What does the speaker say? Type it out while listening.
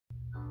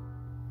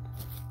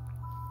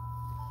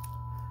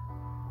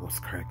What's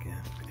cracking?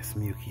 It's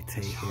Muki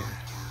Tay here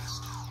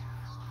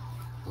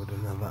with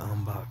another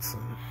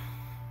unboxing.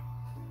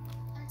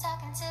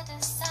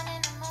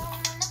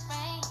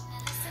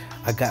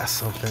 I got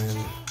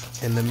something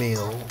in the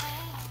mail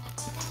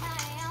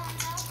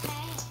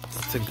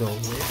to go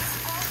with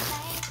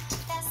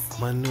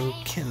my new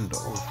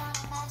Kindle.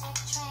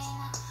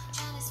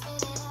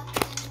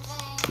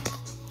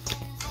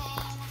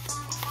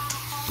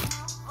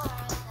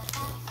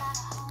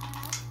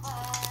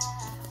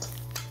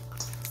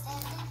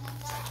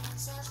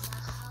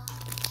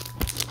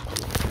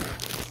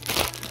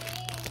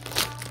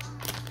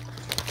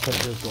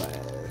 The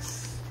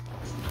glass.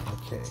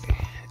 Okay,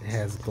 it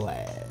has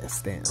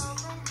glass. Damn.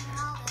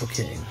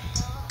 Okay.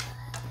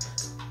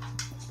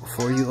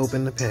 Before you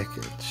open the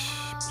package,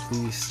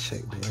 please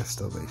check the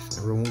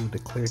installation. Remove the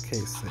clear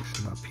case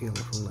section by peeling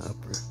from the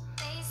upper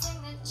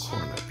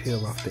corner.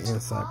 Peel off the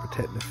inside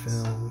protective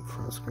film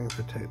from the screen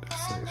protector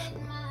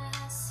section.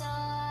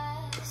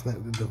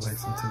 Snap the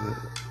device into the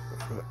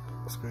front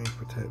screen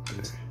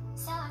protector.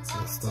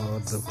 Install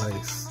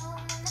device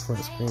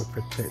front screen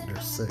protector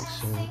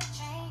section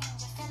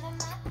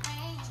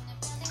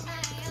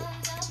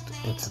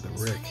into the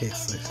rear case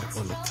section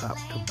from the top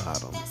to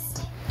bottom.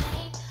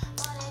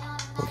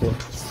 Okay,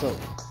 so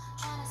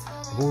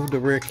move the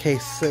rear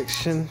case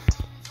section.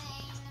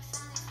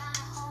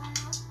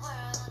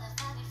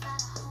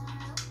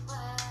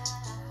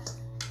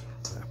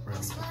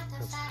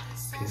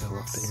 Peel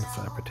off the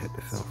inside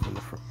protective film from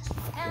the front.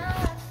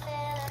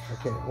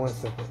 Okay, 1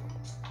 second.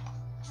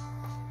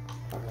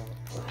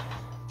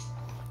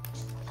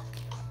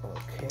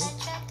 Okay.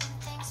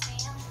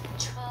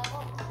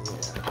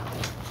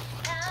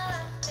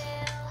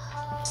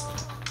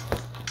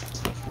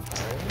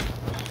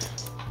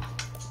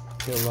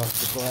 Peel off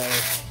the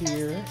glass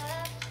here.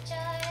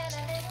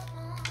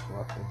 Peel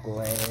off the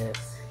glass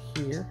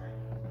here.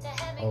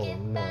 Oh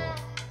no,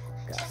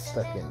 got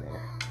stuck in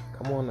there.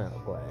 Come on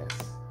out, glass.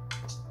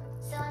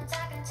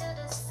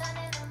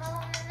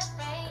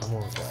 Come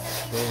on,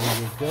 glass.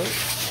 There you go.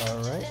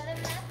 Alright,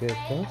 good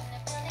thing.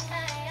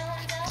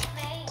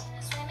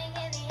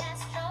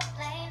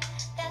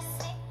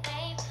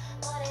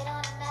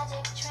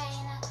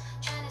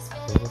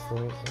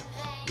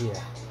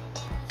 Yeah,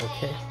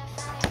 okay.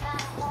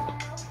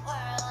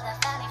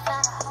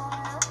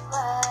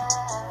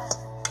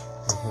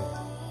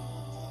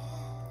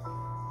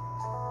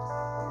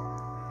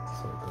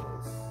 So it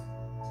goes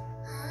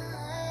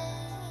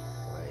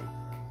like,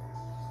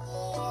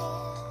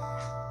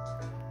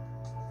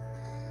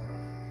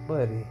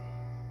 buddy.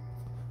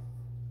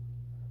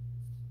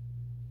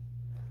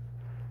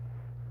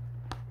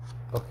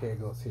 Okay, it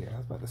goes here. I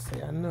was about to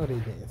say, I know they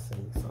didn't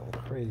send me something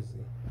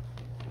crazy.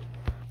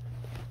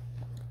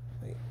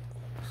 Like,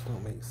 this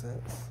don't make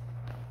sense.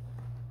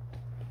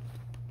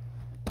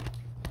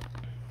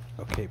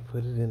 Okay,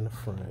 put it in the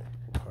front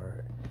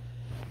part.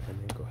 And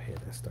then go ahead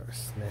and start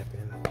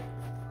snapping.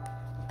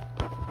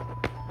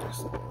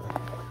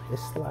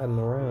 It's sliding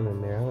around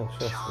in there. I don't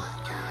trust it.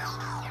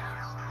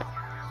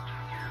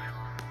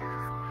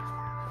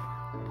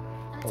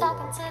 Come on.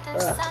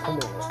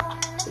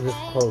 It's just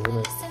closing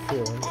it,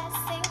 sealing it.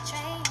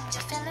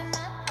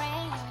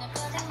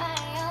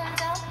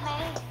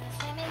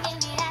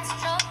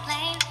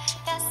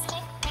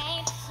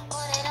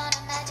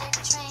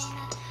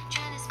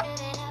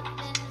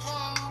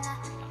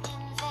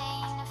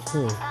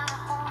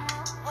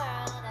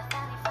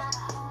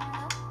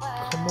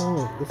 Come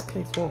on, this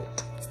case won't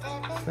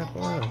snap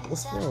around.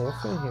 What's wrong?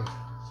 What's in here?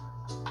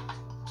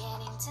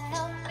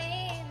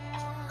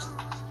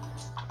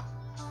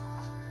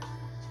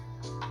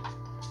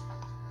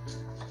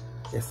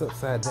 It's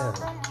upside down.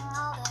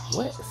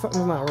 What?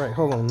 Something's not right.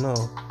 Hold on, no.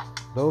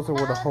 Those are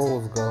where the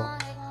holes go.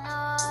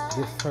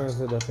 This turns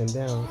it up and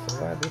down.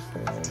 So why this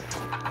thing?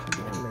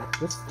 Come on, man.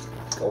 Just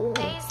go on.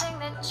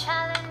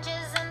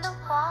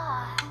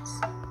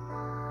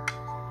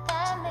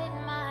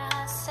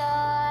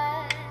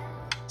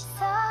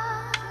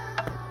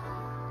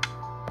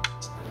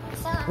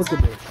 Look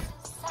at this.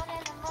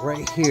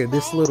 Right here,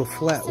 this little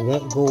flap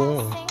won't go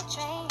on.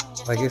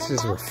 Like it's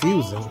just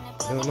refusing.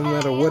 No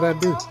matter what I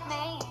do.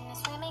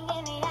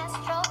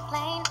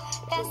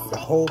 The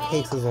whole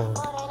case is on.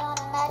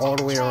 All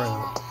the way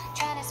around.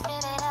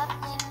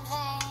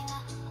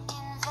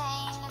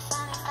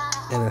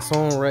 And it's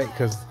on right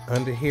because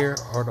under here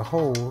are the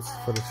holes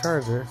for the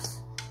chargers.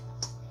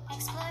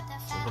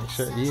 Make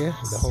sure, yeah,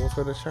 the holes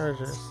for the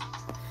chargers.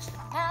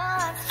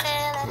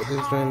 Put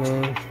this thing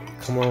on.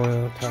 Come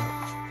on top.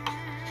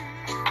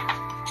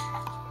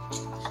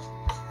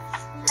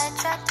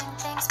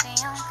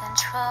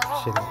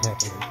 Shit ain't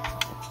happening.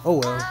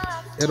 Oh well,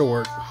 it'll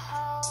work.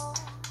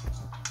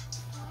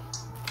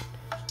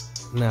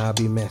 Now I'll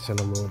be matching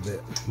them a little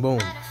bit.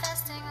 Boom.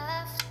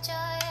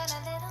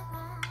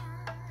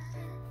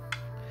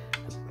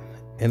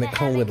 And it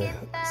comes with a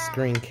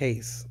screen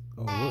case.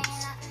 Oh,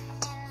 whoops.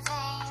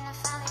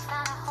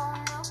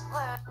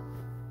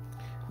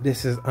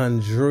 This is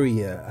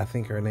Andrea, I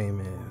think her name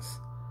is.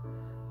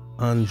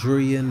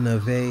 Andrea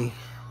Neve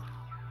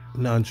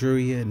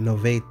Nandruria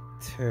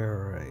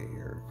novatere.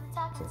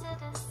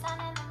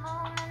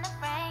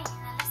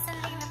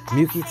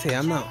 Muki Tay,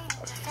 I'm out.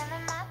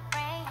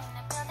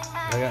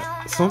 I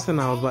got something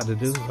I was about to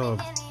do.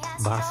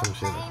 Buy some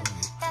shit.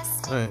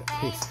 Alright,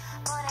 peace.